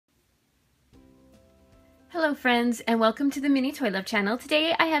Hello friends, and welcome to the Mini Toy Love channel.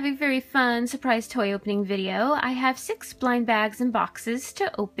 Today I have a very fun surprise toy opening video. I have 6 blind bags and boxes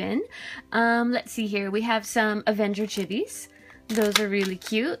to open. Let's see here. We have some Avengers Chibis. Those are really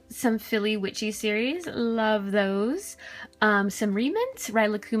cute. Some Fillys Witchy series. Love those. Some Re-ment,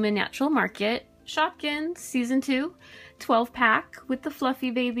 Rilakkuma Natural Market. Shopkins Season 2. 12-pack with the fluffy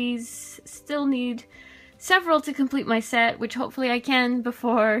babies. Still need several to complete my set, which hopefully I can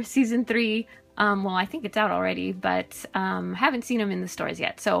before Season 3. Well, I think it's out already, but haven't seen them in the stores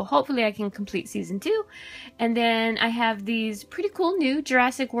yet. So hopefully I can complete Season 2. And then I have these pretty cool new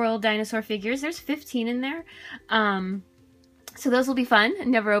Jurassic World dinosaur figures. There's 15 in there. So those will be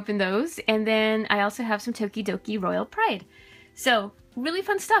fun. Never opened those. And then I also have some Tokidoki Royal Pride. So really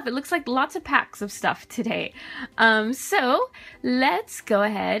fun stuff. It looks like lots of packs of stuff today. So let's go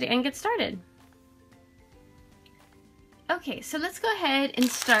ahead and get started. Okay, so let's go ahead and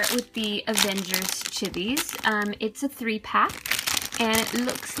start with the Avengers Chibis. It's a 3-pack, and it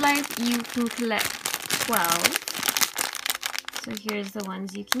looks like you can collect 12. So here's the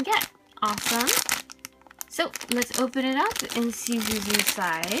ones you can get. Awesome. So let's open it up and see who's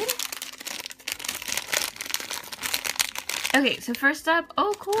inside. Okay, so first up,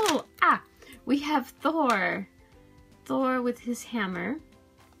 oh cool! We have Thor. Thor with his hammer.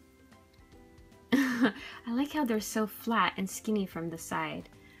 I like how they're so flat and skinny from the side.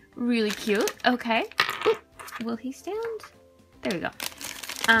 Really cute. Okay. Ooh, will he stand? There we go.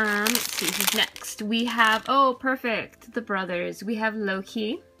 Let's see who's next. We have, oh, perfect, the brothers. We have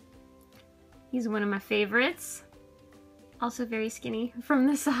Loki. He's one of my favorites. Also very skinny from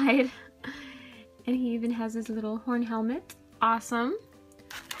the side. And he even has his little horn helmet. Awesome.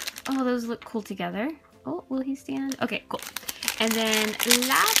 Oh, those look cool together. Oh, will he stand? Okay, cool. And then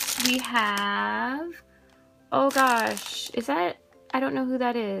last we have, oh gosh, is that, I don't know who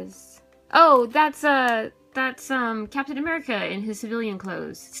that is. Oh, that's Captain America in his civilian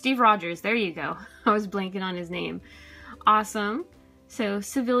clothes. Steve Rogers, there you go. I was blanking on his name. Awesome. So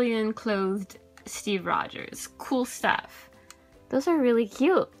civilian clothed Steve Rogers. Cool stuff. Those are really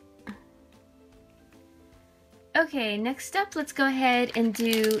cute. Okay, next up, let's go ahead and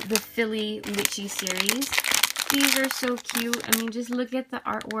do the Fillys Witchy series. These are so cute. I mean, just look at the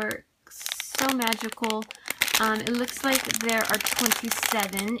artwork. So magical. It looks like there are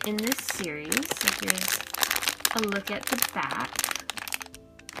 27 in this series. So here's a look at the back.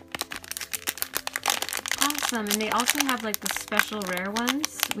 Awesome. And they also have like the special rare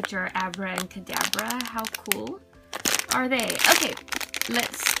ones, which are Abra and Kadabra. How cool are they? Okay,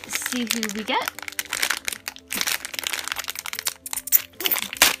 let's see who we get. Ooh,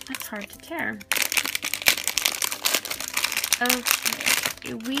 that's hard to tear.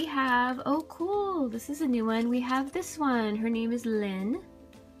 Okay, we have, oh cool, this is a new one. We have this one. Her name is Lynn.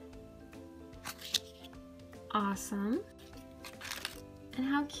 Awesome. And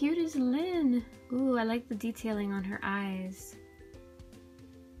how cute is Lynn? Ooh, I like the detailing on her eyes.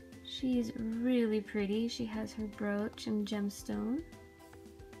 She's really pretty. She has her brooch and gemstone.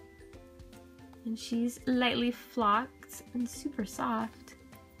 And she's lightly flocked and super soft.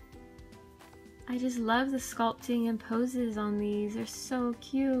 I just love the sculpting and poses on these. They're so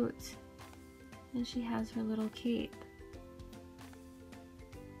cute. And she has her little cape.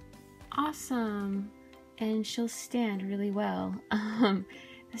 Awesome. And she'll stand really well.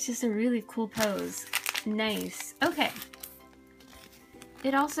 That's just a really cool pose. Nice. Okay.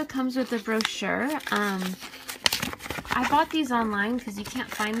 It also comes with a brochure. I bought these online because you can't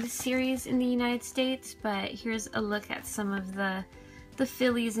find this series in the United States, but here's a look at some of the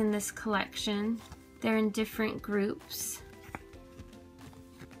Fillys in this collection. They're in different groups.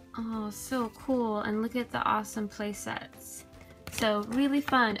 Oh, so cool. And look at the awesome play sets. So really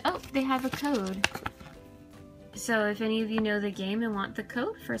fun. Oh, they have a code. So if any of you know the game and want the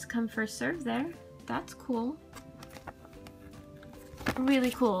code, first come, first serve there. That's cool.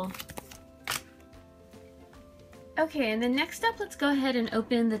 Really cool. Okay, and then next up, let's go ahead and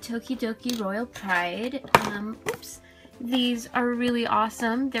open the Tokidoki Royal Pride. Oops. These are really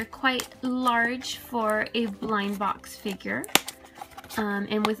awesome. They're quite large for a blind box figure.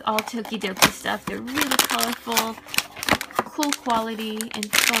 And with all Tokidoki stuff, they're really colorful, cool quality,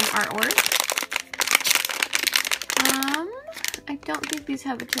 and fun artwork. I don't think these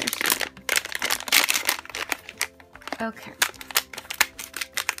have a tear strip. Okay.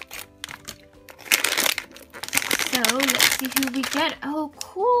 So let's see who we get. Oh,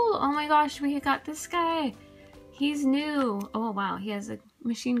 cool. Oh my gosh, we got this guy. He's new. Oh wow, he has a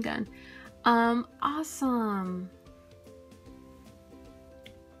machine gun. Awesome.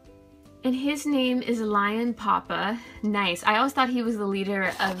 And his name is Lion Papa. Nice. I always thought he was the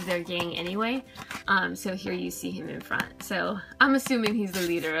leader of their gang anyway. So here you see him in front. So I'm assuming he's the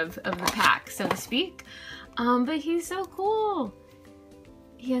leader of the pack, so to speak. But he's so cool.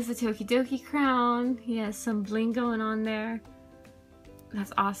 He has the Tokidoki crown. He has some bling going on there.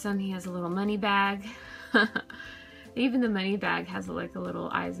 That's awesome. He has a little money bag. Even the money bag has like a little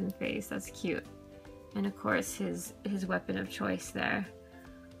eyes and face. That's cute. And of course his weapon of choice there.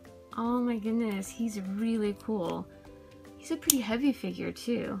 Oh my goodness, he's really cool. He's a pretty heavy figure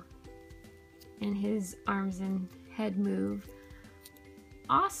too. And his arms and head move.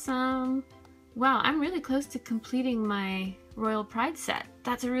 Awesome! Wow, I'm really close to completing my Royal Pride set.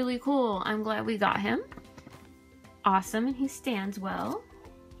 That's really cool. I'm glad we got him. Awesome, and he stands well.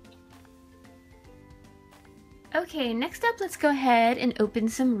 Okay, next up, let's go ahead and open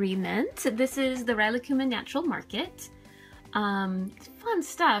some Re-ment. This is the Rilakkuma Natural Market. Fun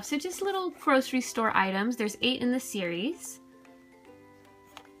stuff. So just little grocery store items. There's 8 in the series.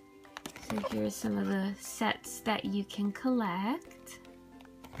 So here's some of the sets that you can collect.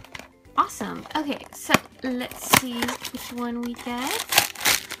 Awesome. Okay, so let's see which one we get.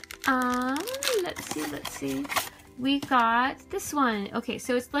 Let's see. We got this one. Okay,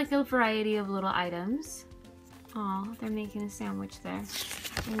 so it's like a variety of little items. Oh, they're making a sandwich there.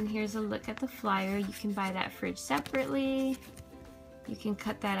 And here's a look at the flyer. You can buy that fridge separately. You can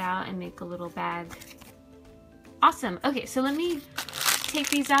cut that out and make a little bag. Awesome. Okay, so let me take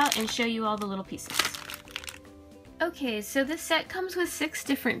these out and show you all the little pieces. Okay, so this set comes with 6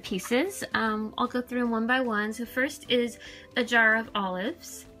 different pieces. I'll go through them one by one. So first is a jar of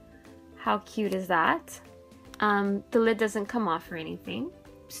olives. How cute is that? The lid doesn't come off or anything.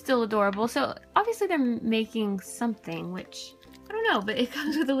 Still adorable. So obviously they're making something, which I don't know, but it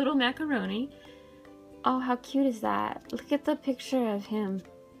comes with a little macaroni. Oh, how cute is that? Look at the picture of him.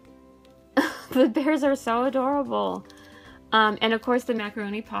 The bears are so adorable. And of course the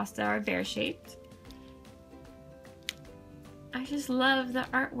macaroni pasta are bear-shaped. I just love the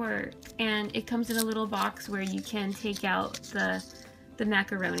artwork. And it comes in a little box where you can take out the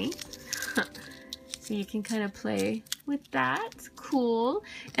macaroni. So you can kind of play with that. Cool.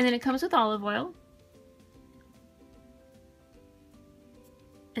 And then it comes with olive oil.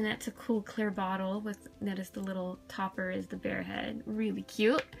 And that's a cool clear bottle with, notice the little topper is the bear head. Really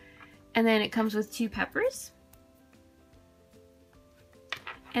cute. And then it comes with 2 peppers.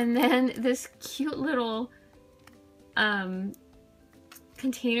 And then this cute little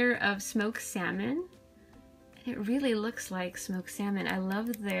container of smoked salmon. It really looks like smoked salmon. I love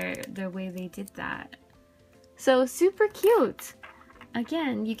the way they did that. So super cute.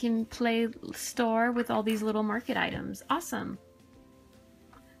 Again, you can play store with all these little market items. Awesome.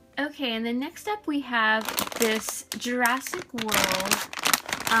 Okay, and then next up we have this Jurassic World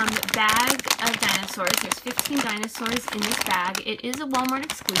bag of dinosaurs. There's 15 dinosaurs in this bag. It is a Walmart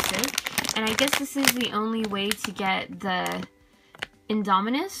exclusive, and I guess this is the only way to get the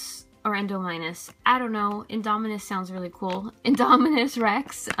Indominus or Endominus. I don't know. Indominus sounds really cool. Indominus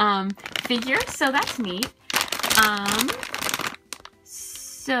Rex figure, so that's neat.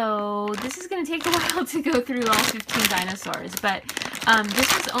 So this is going to take a while to go through all 15 dinosaurs, but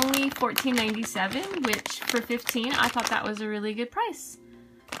this was only $14.97, which for 15, I thought that was a really good price.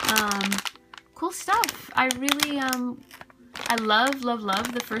 Cool stuff. I really, I love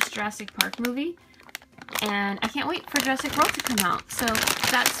the first Jurassic Park movie, and I can't wait for Jurassic World to come out, so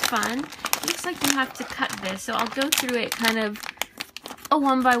that's fun. It looks like you have to cut this, so I'll go through it kind of a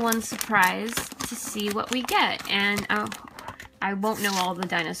one-by-one surprise to see what we get, and I won't know all the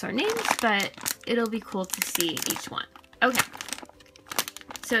dinosaur names, but it'll be cool to see each one. Okay.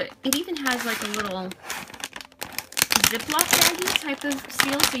 So it even has like a little Ziploc baggy type of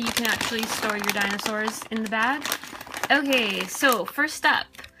seal, so you can actually store your dinosaurs in the bag. Okay, so first up,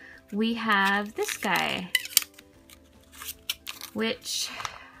 we have this guy, which,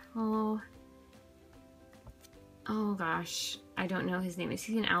 oh gosh, I don't know his name. Is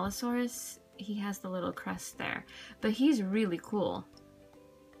he an Allosaurus? He has the little crest there, but he's really cool.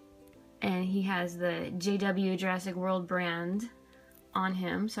 And he has the JW Jurassic World brand on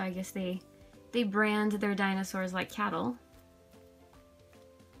him, so I guess they brand their dinosaurs like cattle.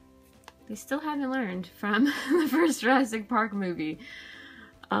 They still haven't learned from the first Jurassic Park movie.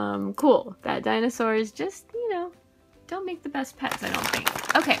 Cool. That dinosaurs just, you know, don't make the best pets, I don't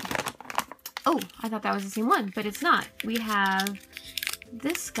think. Okay. Oh, I thought that was the same one, but it's not. We have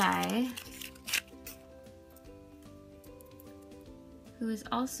this guy, who is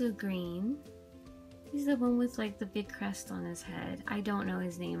also green. He's the one with like the big crest on his head. I don't know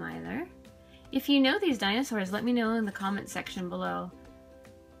his name either. If you know these dinosaurs, let me know in the comment section below.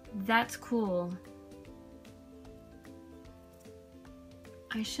 That's cool.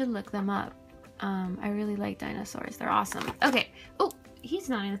 I should look them up. I really like dinosaurs. They're awesome. Okay. Oh, he's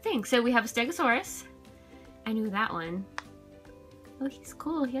not in the thing. So we have a Stegosaurus. I knew that one. Oh, he's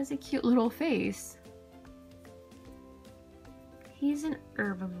cool. He has a cute little face. He's an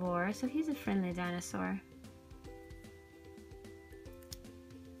herbivore, so he's a friendly dinosaur.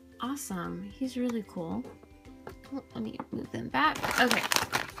 Awesome. He's really cool. Oh, let me move them back. Okay.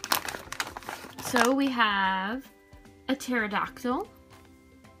 So we have a pterodactyl.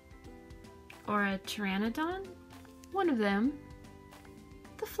 Or a pteranodon? One of them.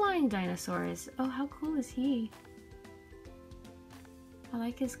 The flying dinosaurs. Oh, how cool is he? I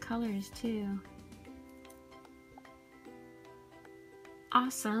like his colors too.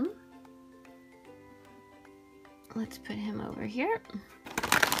 Awesome. Let's put him over here.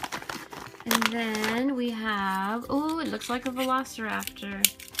 And then we have, oh, it looks like a velociraptor.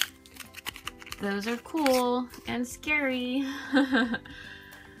 Those are cool and scary.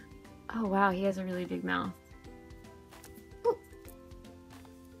 Oh wow, he has a really big mouth.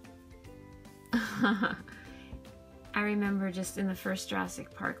 I remember just in the first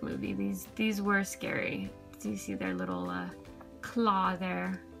Jurassic Park movie, these were scary. Do you see their little claw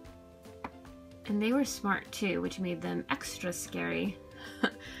there? And they were smart too, which made them extra scary.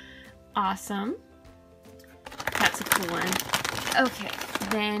 Awesome. That's a cool one. Okay,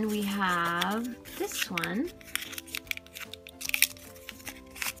 then we have this one.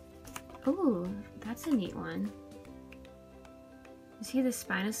 Ooh, that's a neat one. Is he the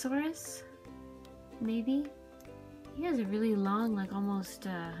Spinosaurus? Maybe? He has a really long, like almost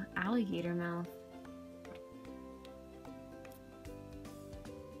alligator mouth.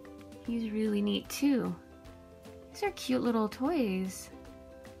 He's really neat too. These are cute little toys.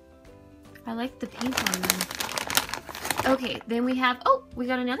 I like the paint on them. Okay, then we have, oh, we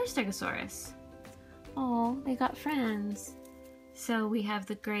got another Stegosaurus. Oh, they got friends. So we have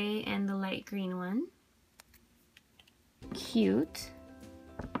the gray and the light green one. Cute.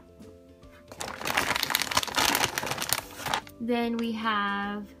 Then we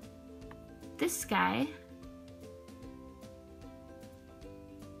have this guy,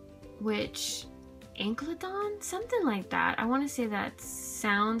 which, Ankylodon? Something like that. I want to say that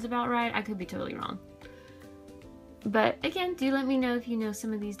sounds about right. I could be totally wrong. But again, do let me know if you know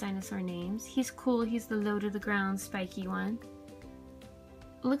some of these dinosaur names. He's cool. He's the low to the ground spiky one.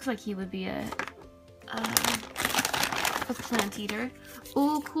 Looks like he would be a plant eater.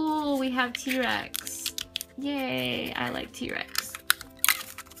 Oh, cool. We have T-Rex. Yay. I like T-Rex.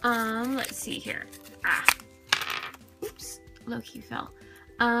 Let's see here. Ah. Oops. Low-key fell.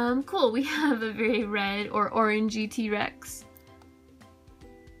 Cool. We have a very red or orangey T-Rex.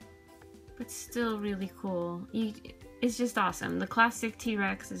 But still really cool. It's just awesome. The classic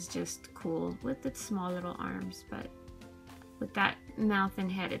T-Rex is just cool with its small little arms, but with that mouth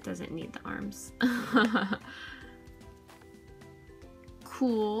and head, it doesn't need the arms.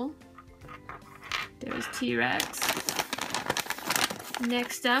 Cool. There's T-Rex.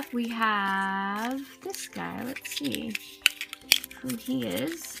 Next up, we have this guy. Let's see who he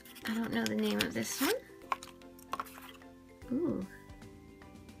is. I don't know the name of this one. Ooh.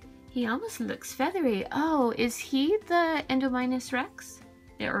 He almost looks feathery. Oh, is he the Indominus Rex?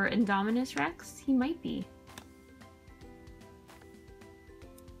 Or Indominus Rex? He might be.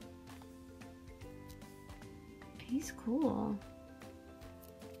 He's cool.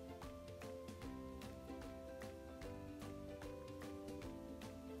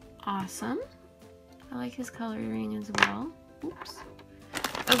 Awesome. I like his coloring as well. Oops.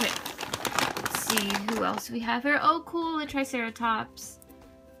 Okay. Let's see who else we have here. Oh, cool. The Triceratops.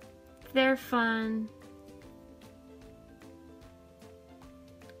 They're fun.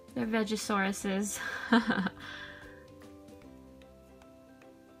 They're Vegasauruses.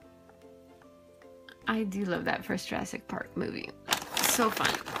 I do love that first Jurassic Park movie. So fun.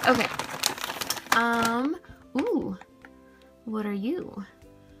 Okay. Ooh. What are you?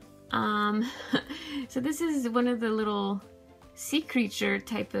 So this is one of the little sea creature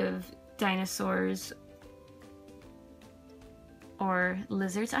type of dinosaurs or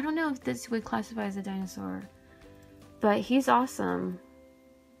lizards. I don't know if this would classify as a dinosaur, but he's awesome.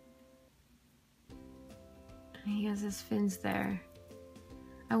 He has his fins there.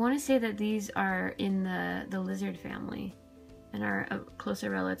 I want to say that these are in the lizard family and are a closer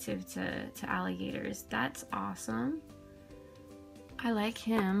relative to alligators. That's awesome. I like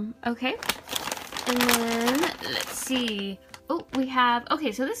him. Okay. And then, let's see. Oh, we have,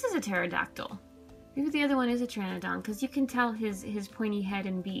 okay, so this is a pterodactyl. Maybe the other one is a pteranodon, because you can tell his pointy head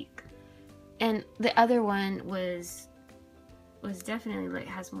and beak. And the other one was was definitely like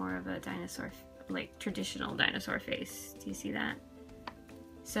has more of a dinosaur, like traditional dinosaur face. Do you see that?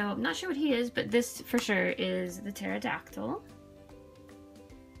 So I'm not sure what he is, but this for sure is the pterodactyl.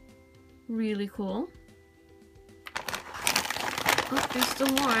 Really cool. Oh, there's still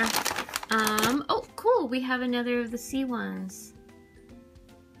more. Oh, cool. We have another of the sea ones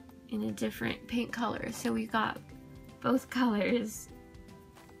in a different paint color. So we got both colors.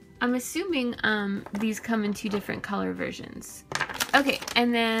 I'm assuming these come in 2 different color versions. Okay,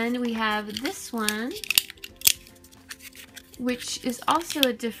 and then we have this one, which is also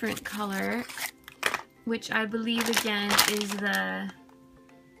a different color, which I believe again is the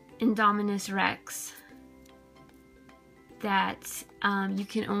Indominus Rex that you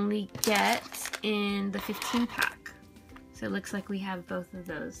can only get in the 15 pack. So it looks like we have both of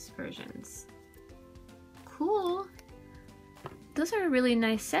those versions. Cool. Those are a really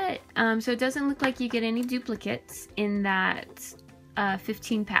nice set. So it doesn't look like you get any duplicates in that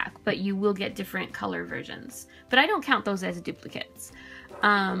 15 pack, but you will get different color versions. But I don't count those as duplicates.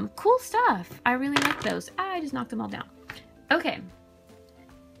 Cool stuff. I really like those. I just knocked them all down. Okay.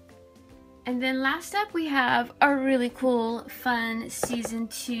 And then last up we have a really cool, fun Season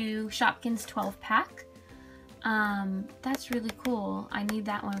 2 Shopkins 12 pack. That's really cool. I need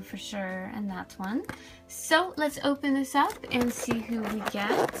that one for sure, and that one. So let's open this up and see who we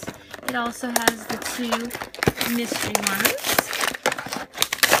get. It also has the 2 mystery ones.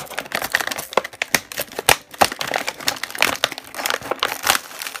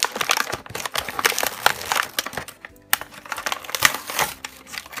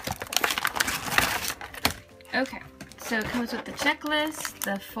 Okay, so it comes with the checklist,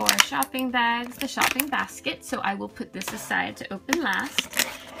 the 4 shopping bags, the shopping basket, so I will put this aside to open last.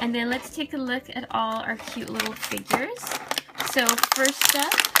 And then let's take a look at all our cute little figures. So first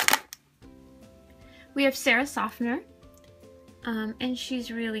up, we have Sarah Sofner, and she's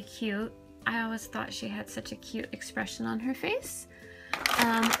really cute. I always thought she had such a cute expression on her face.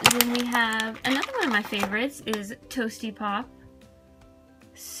 Then we have another one of my favorites is Toasty Pop.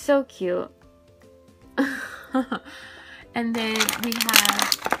 So cute. And then we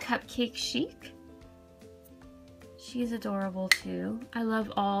have Cupcake Chic. She's adorable too. I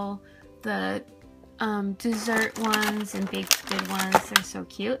love all the dessert ones and baked good ones. They're so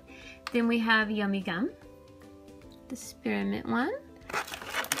cute. Then we have Yummy Gum, the Spearmint one.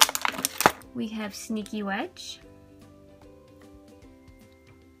 We have Sneaky Wedge.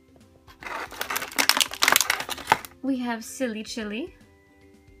 We have Silly Chili.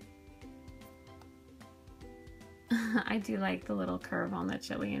 I do like the little curve on the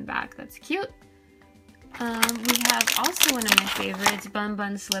chili in back. That's cute. We have also one of my favorites, Bun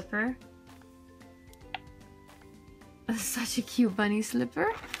Bun Slipper. Such a cute bunny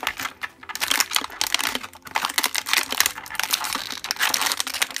slipper.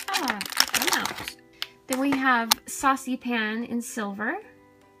 I'm out. Then we have Saucy Pan in silver.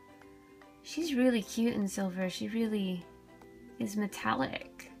 She's really cute in silver. She really is metallic.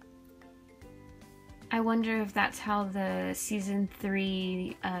 I wonder if that's how the Season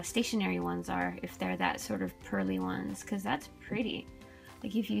 3 stationary ones are, if they're that sort of pearly ones, because that's pretty.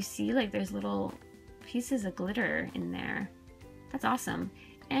 Like if you see, like there's little pieces of glitter in there. That's awesome.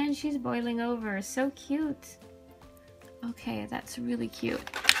 And she's boiling over, so cute. Okay, that's really cute.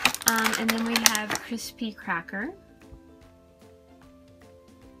 And then we have Crispy Cracker.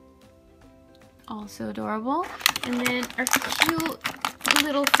 Also adorable. And then our cute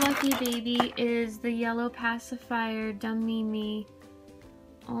little fluffy baby is the yellow pacifier Dummy Me.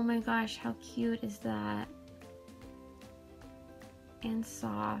 Oh my gosh, how cute is that? And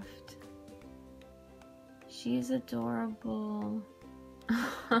soft. She's adorable.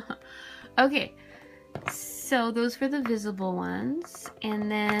 Okay, so those were the visible ones.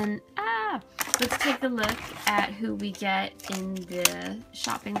 And then, let's take a look at who we get in the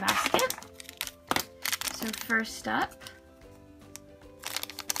shopping basket. So first up,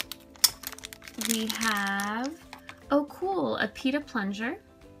 we have, oh cool, a Pita Plunger.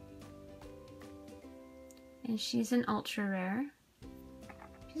 And she's an ultra rare.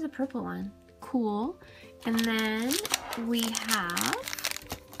 She's a purple one. Cool. And then we have,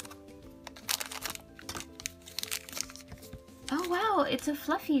 oh wow, it's a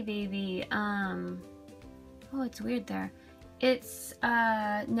fluffy baby. Oh, it's weird there. It's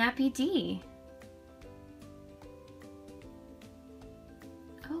Nappy D.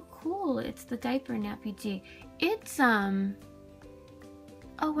 Oh cool, it's the diaper Nappy D. It's oh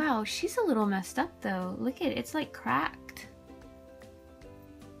wow, she's a little messed up though. Look at it, it's like cracked.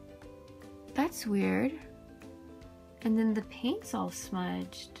 That's weird. And then the paint's all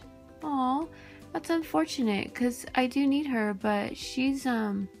smudged. Aw, That's unfortunate because I do need her, but she's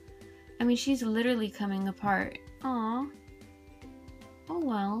I mean, she's literally coming apart. Aw. Oh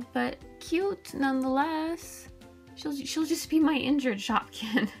well, but cute nonetheless. She'll just be my injured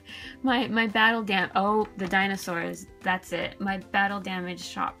Shopkin. my battle oh, the dinosaurs. That's it. My battle damaged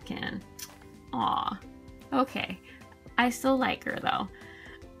Shopkin. Aw. Okay. I still like her though.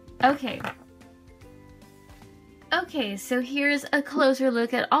 Okay. Okay, so here's a closer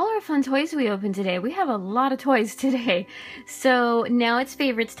look at all our fun toys we opened today. We have a lot of toys today. So now it's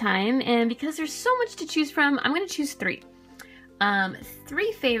favorites time, and because there's so much to choose from, I'm going to choose 3.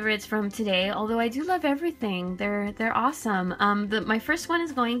 3 favorites from today, although I do love everything. They're awesome. My first one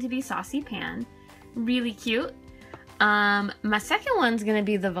is going to be Saucy Pan. Really cute. My second one's going to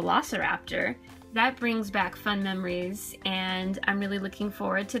be the Velociraptor. That brings back fun memories, and I'm really looking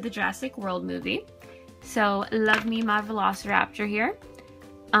forward to the Jurassic World movie. So, love me my Velociraptor here.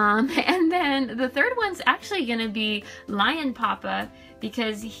 And then the third one's actually gonna be Lion Papa,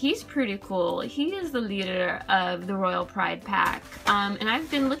 because he's pretty cool. He is the leader of the Royal Pride Pack, and I've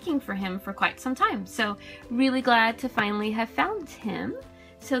been looking for him for quite some time. So, really glad to finally have found him.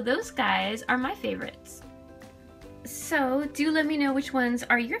 So those guys are my favorites. So, do let me know which ones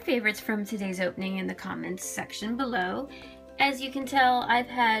are your favorites from today's opening in the comments section below. As you can tell, I've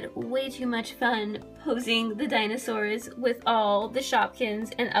had way too much fun posing the dinosaurs with all the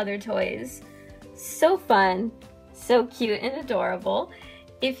Shopkins and other toys. So fun, so cute and adorable.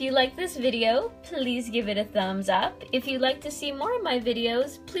 If you like this video, please give it a thumbs up. If you'd like to see more of my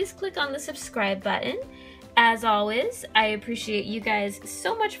videos, please click on the subscribe button. As always, I appreciate you guys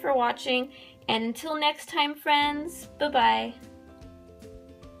so much for watching, and until next time, friends, bye-bye.